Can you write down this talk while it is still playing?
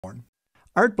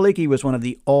Art Blakey was one of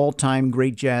the all-time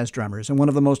great jazz drummers and one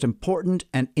of the most important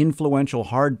and influential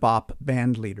hard bop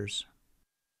band leaders.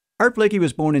 Art Blakey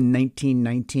was born in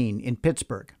 1919 in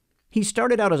Pittsburgh. He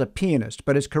started out as a pianist,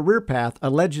 but his career path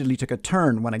allegedly took a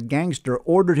turn when a gangster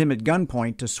ordered him at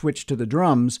gunpoint to switch to the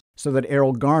drums so that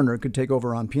Errol Garner could take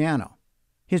over on piano.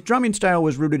 His drumming style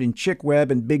was rooted in Chick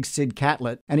Webb and Big Sid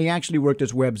Catlett, and he actually worked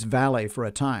as Webb's valet for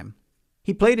a time.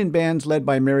 He played in bands led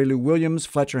by Mary Lou Williams,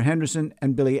 Fletcher Henderson,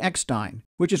 and Billy Eckstine,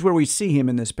 which is where we see him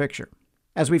in this picture.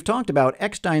 As we've talked about,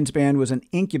 Eckstine's band was an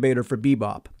incubator for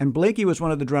bebop, and Blakey was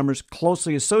one of the drummers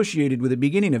closely associated with the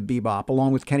beginning of bebop,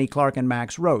 along with Kenny Clarke and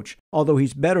Max Roach, although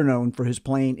he's better known for his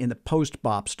playing in the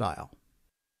post-bop style.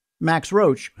 Max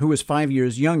Roach, who was 5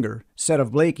 years younger, said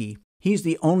of Blakey, "He's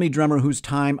the only drummer whose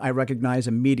time I recognize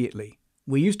immediately.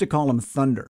 We used to call him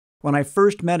Thunder. When I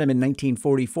first met him in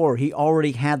 1944, he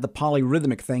already had the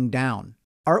polyrhythmic thing down.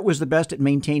 Art was the best at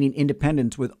maintaining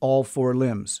independence with all four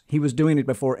limbs. He was doing it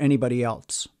before anybody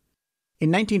else." In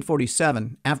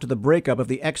 1947, after the breakup of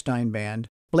the Eckstine Band,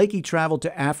 Blakey traveled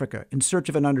to Africa in search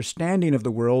of an understanding of the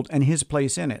world and his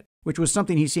place in it, which was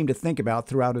something he seemed to think about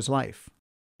throughout his life.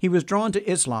 He was drawn to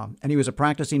Islam, and he was a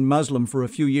practicing Muslim for a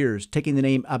few years, taking the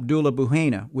name Abdullah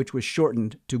Buhaina, which was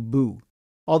shortened to Boo.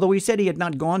 Although he said he had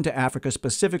not gone to Africa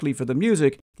specifically for the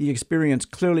music, the experience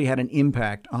clearly had an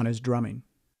impact on his drumming.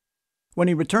 When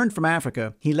he returned from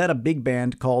Africa, he led a big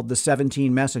band called the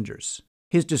 17 Messengers.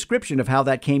 His description of how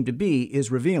that came to be is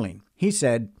revealing. He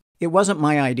said, "It wasn't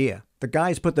my idea. The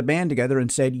guys put the band together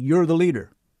and said, 'You're the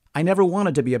leader.' I never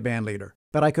wanted to be a band leader,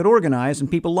 but I could organize and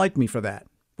people liked me for that.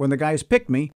 When the guys picked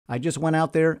me, I just went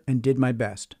out there and did my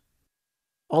best."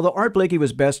 Although Art Blakey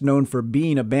was best known for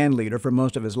being a band leader for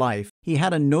most of his life, he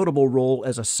had a notable role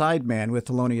as a sideman with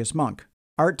Thelonious Monk.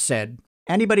 Art said,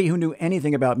 "Anybody who knew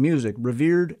anything about music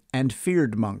revered and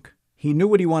feared Monk. He knew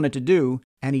what he wanted to do,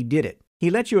 and he did it. He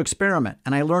let you experiment,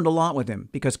 and I learned a lot with him,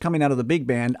 because coming out of the big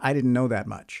band, I didn't know that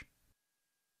much."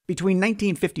 Between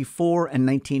 1954 and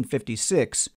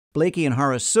 1956, Blakey and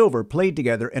Horace Silver played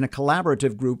together in a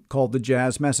collaborative group called the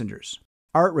Jazz Messengers.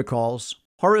 Art recalls,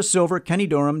 "Horace Silver, Kenny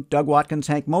Dorham, Doug Watkins,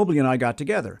 Hank Mobley, and I got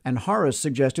together, and Horace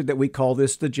suggested that we call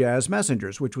this the Jazz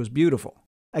Messengers, which was beautiful.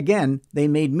 Again, they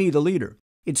made me the leader.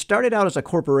 It started out as a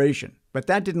corporation, but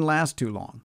that didn't last too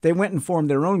long. They went and formed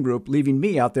their own group, leaving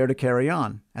me out there to carry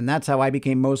on, and that's how I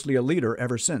became mostly a leader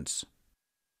ever since."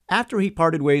 After he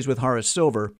parted ways with Horace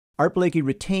Silver, Art Blakey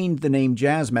retained the name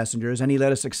Jazz Messengers, and he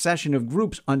led a succession of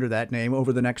groups under that name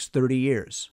over the next 30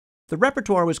 years. The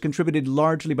repertoire was contributed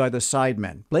largely by the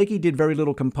sidemen. Blakey did very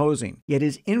little composing, yet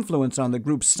his influence on the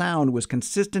group's sound was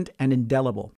consistent and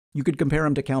indelible. You could compare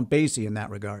him to Count Basie in that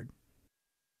regard.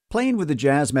 Playing with the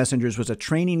Jazz Messengers was a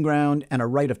training ground and a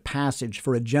rite of passage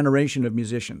for a generation of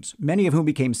musicians, many of whom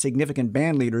became significant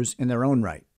band leaders in their own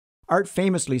right. Art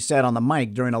famously said on the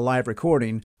mic during a live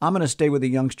recording, "I'm going to stay with the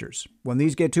youngsters. When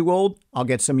these get too old, I'll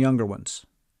get some younger ones."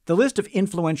 The list of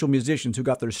influential musicians who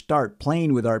got their start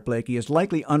playing with Art Blakey is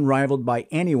likely unrivaled by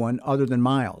anyone other than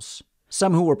Miles.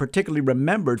 Some who were particularly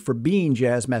remembered for being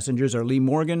Jazz Messengers are Lee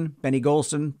Morgan, Benny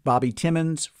Golson, Bobby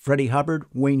Timmons, Freddie Hubbard,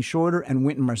 Wayne Shorter, and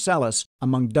Wynton Marsalis,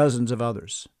 among dozens of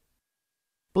others.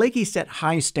 Blakey set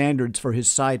high standards for his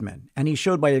sidemen, and he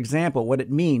showed by example what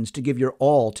it means to give your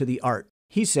all to the art.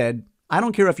 He said, "I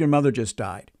don't care if your mother just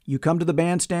died. You come to the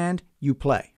bandstand, you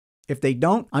play. If they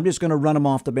don't, I'm just going to run them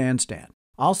off the bandstand.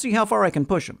 I'll see how far I can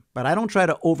push them, but I don't try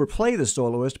to overplay the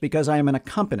soloist because I am an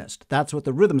accompanist. That's what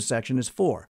the rhythm section is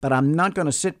for. But I'm not going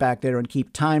to sit back there and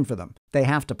keep time for them. They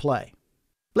have to play."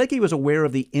 Blakey was aware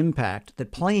of the impact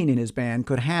that playing in his band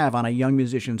could have on a young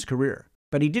musician's career,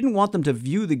 but he didn't want them to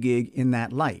view the gig in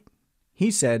that light.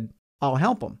 He said, "I'll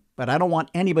help them, but I don't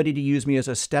want anybody to use me as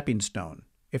a stepping stone.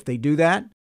 If they do that,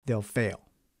 they'll fail."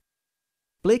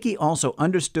 Blakey also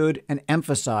understood and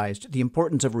emphasized the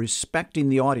importance of respecting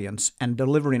the audience and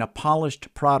delivering a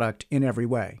polished product in every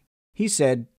way. He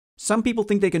said, "Some people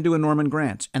think they can do a Norman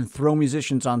Granz and throw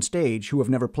musicians on stage who have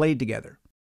never played together.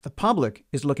 The public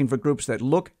is looking for groups that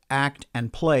look, act,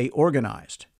 and play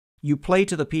organized. You play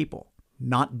to the people,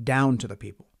 not down to the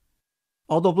people."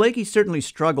 Although Blakey certainly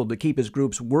struggled to keep his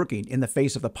groups working in the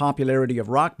face of the popularity of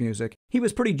rock music, he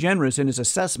was pretty generous in his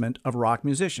assessment of rock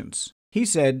musicians. He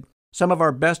said, "Some of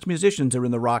our best musicians are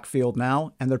in the rock field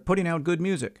now, and they're putting out good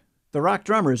music. The rock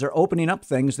drummers are opening up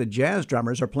things that jazz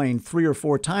drummers are playing 3 or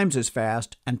 4 times as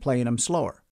fast and playing them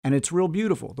slower. And it's real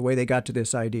beautiful the way they got to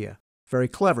this idea. Very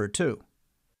clever, too."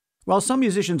 While some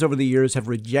musicians over the years have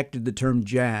rejected the term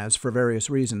jazz for various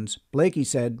reasons, Blakey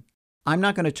said, "I'm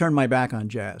not going to turn my back on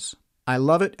jazz. I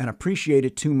love it and appreciate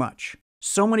it too much.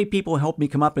 So many people helped me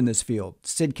come up in this field.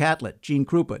 Sid Catlett, Gene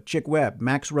Krupa, Chick Webb,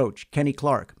 Max Roach, Kenny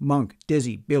Clark, Monk,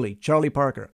 Dizzy, Billy, Charlie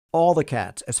Parker. All the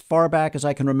cats, as far back as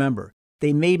I can remember.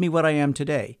 They made me what I am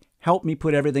today, helped me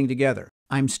put everything together.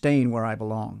 I'm staying where I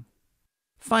belong.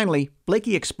 Finally,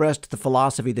 Blakey expressed the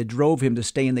philosophy that drove him to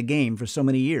stay in the game for so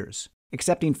many years,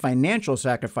 accepting financial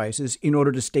sacrifices in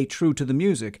order to stay true to the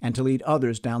music and to lead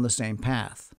others down the same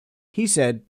path. He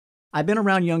said, "I've been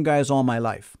around young guys all my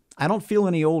life. I don't feel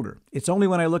any older. It's only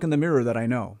when I look in the mirror that I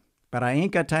know. But I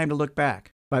ain't got time to look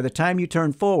back. By the time you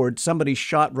turn forward, somebody's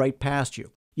shot right past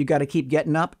you. You got to keep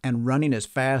getting up and running as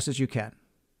fast as you can."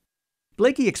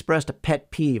 Blakey expressed a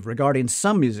pet peeve regarding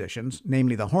some musicians,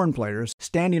 namely the horn players,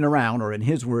 standing around, or in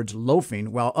his words,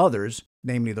 loafing, while others,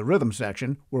 namely the rhythm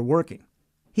section, were working.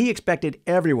 He expected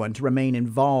everyone to remain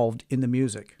involved in the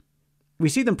music. We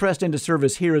see them pressed into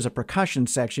service here as a percussion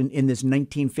section in this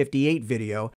 1958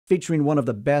 video, featuring one of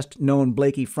the best-known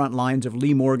Blakey front lines of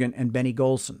Lee Morgan and Benny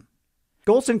Golson.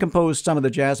 Golson composed some of the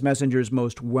Jazz Messenger's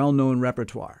most well-known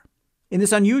repertoire. In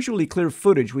this unusually clear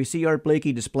footage, we see Art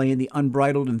Blakey displaying the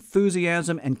unbridled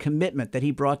enthusiasm and commitment that he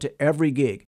brought to every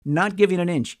gig, not giving an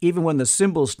inch even when the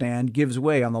cymbal stand gives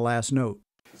way on the last note.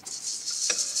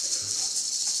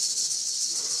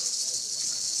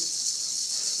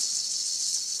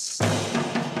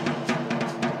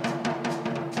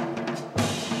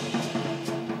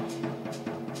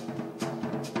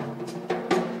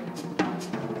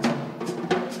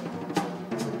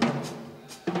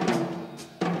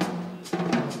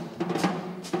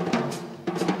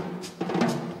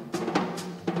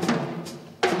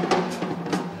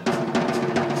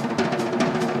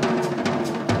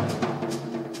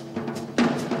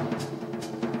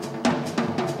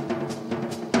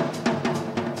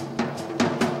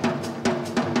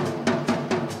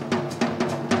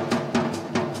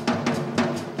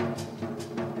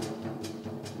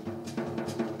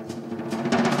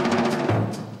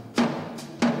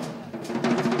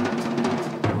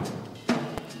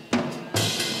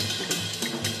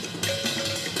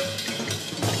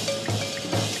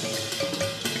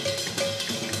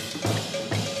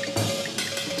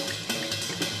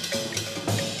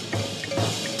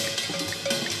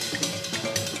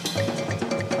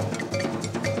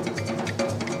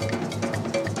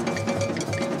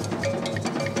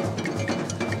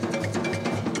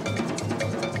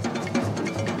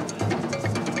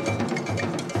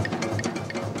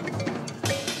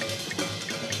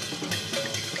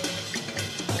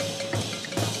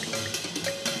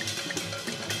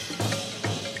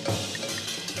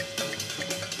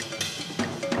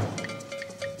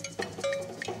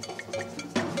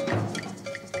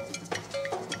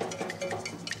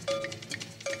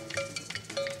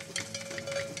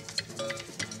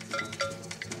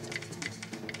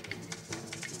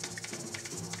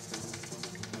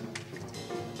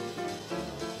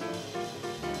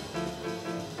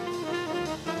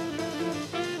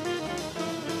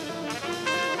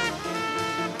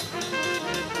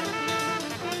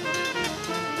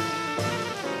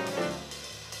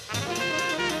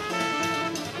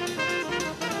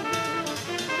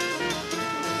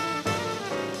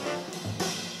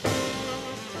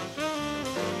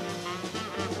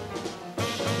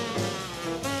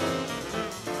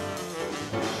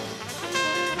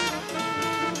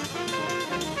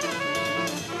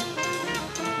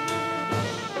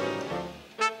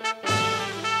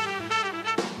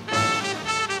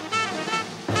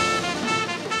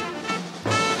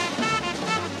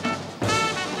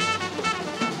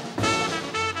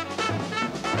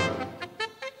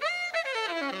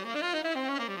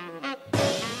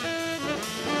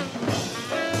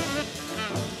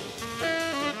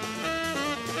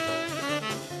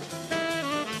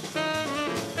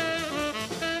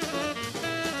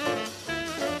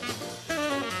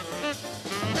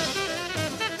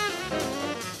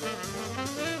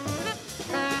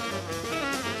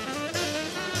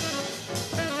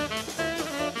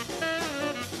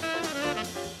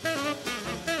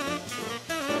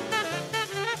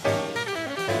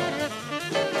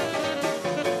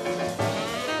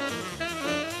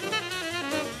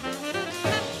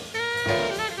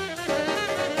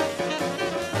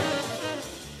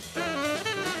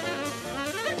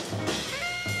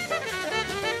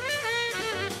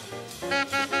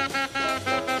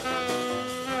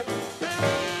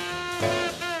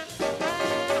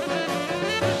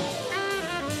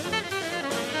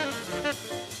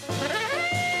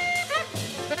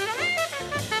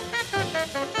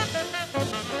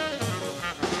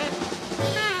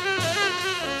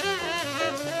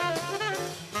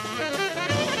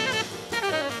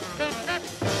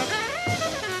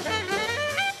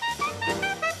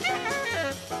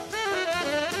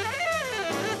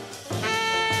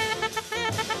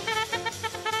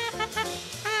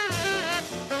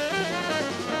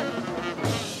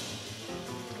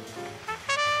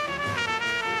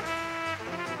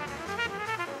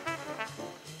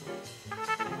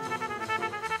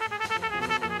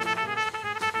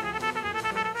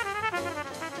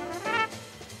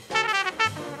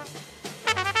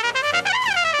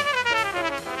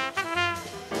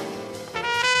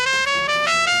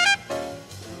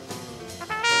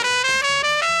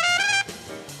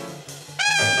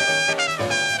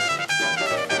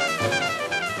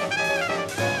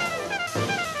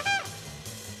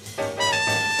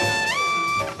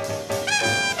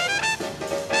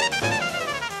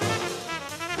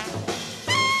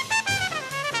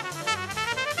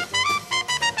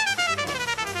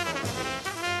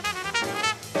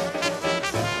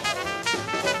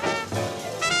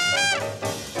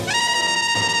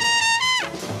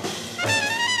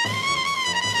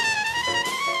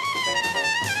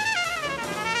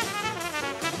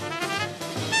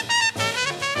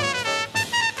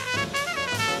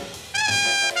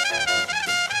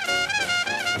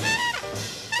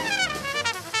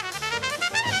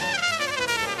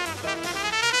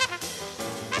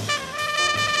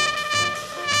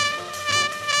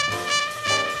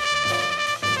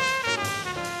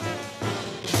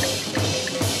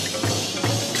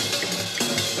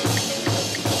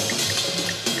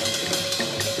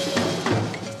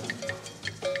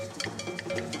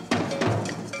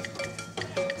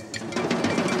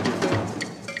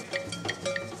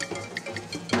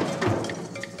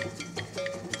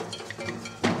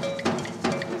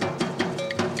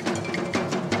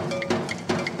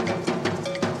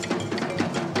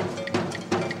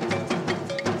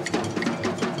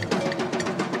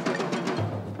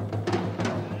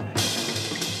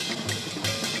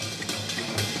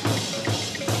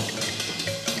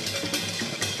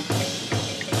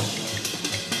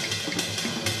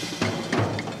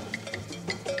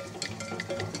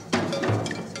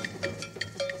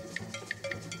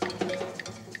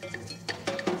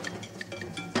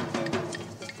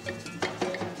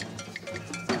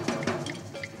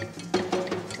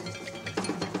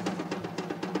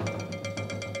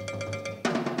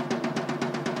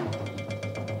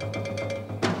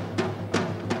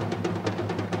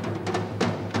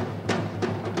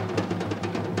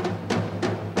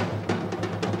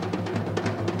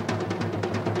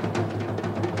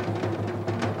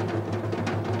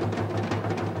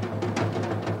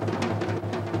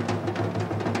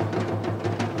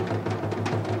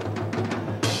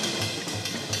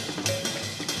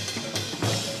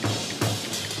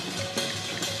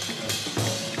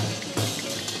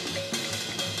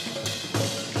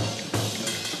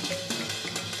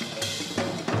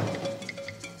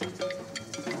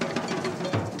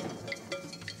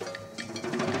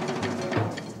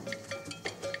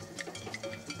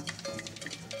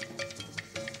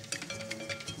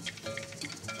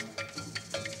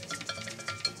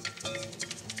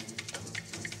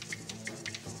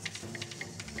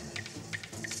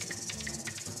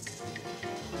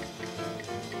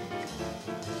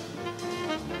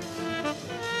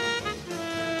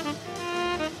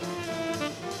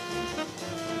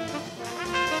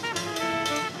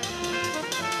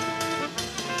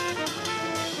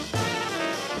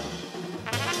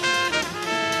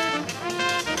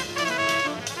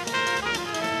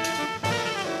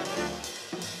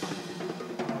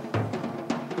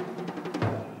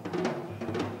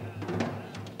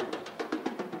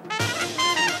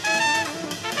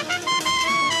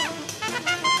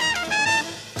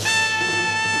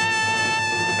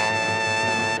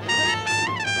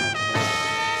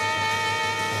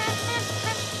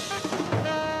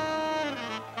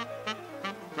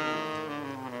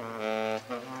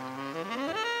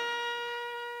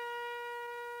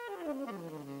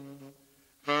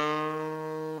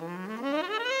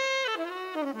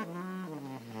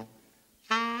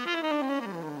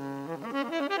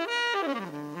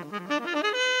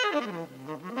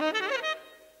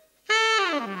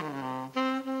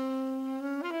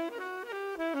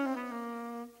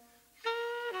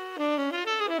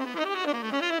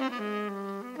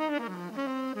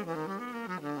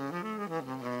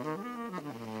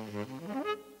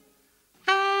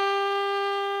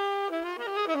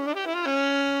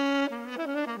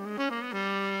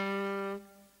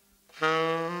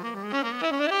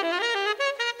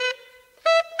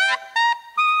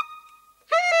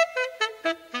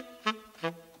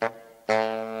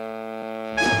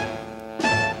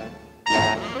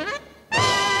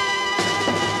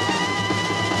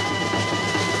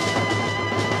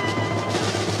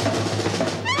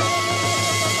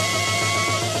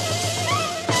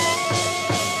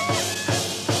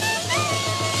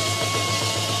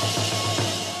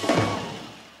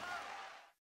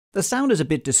 The sound is a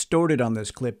bit distorted on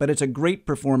this clip, but it's a great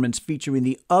performance featuring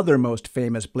the other most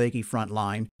famous Blakey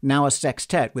frontline, now a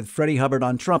sextet with Freddie Hubbard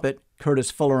on trumpet, Curtis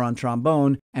Fuller on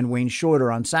trombone, and Wayne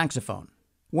Shorter on saxophone.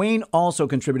 Wayne also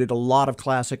contributed a lot of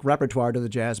classic repertoire to the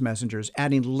Jazz Messengers,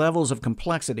 adding levels of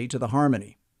complexity to the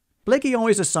harmony. Blakey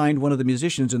always assigned one of the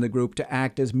musicians in the group to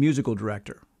act as musical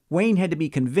director. Wayne had to be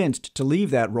convinced to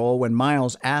leave that role when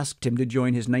Miles asked him to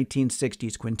join his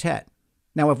 1960s quintet.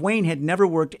 Now, if Wayne had never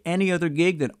worked any other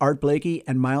gig than Art Blakey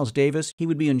and Miles Davis, he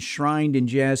would be enshrined in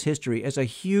jazz history as a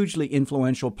hugely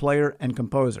influential player and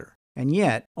composer. And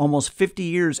yet, almost 50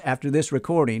 years after this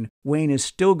recording, Wayne is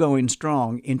still going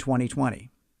strong in 2020.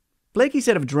 Blakey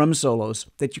said of drum solos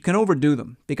that you can overdo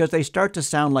them because they start to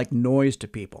sound like noise to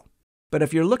people. But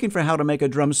if you're looking for how to make a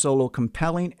drum solo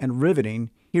compelling and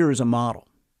riveting, here is a model.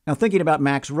 Now, thinking about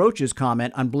Max Roach's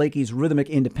comment on Blakey's rhythmic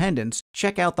independence,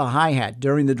 check out the hi-hat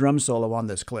during the drum solo on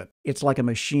this clip. It's like a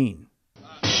machine.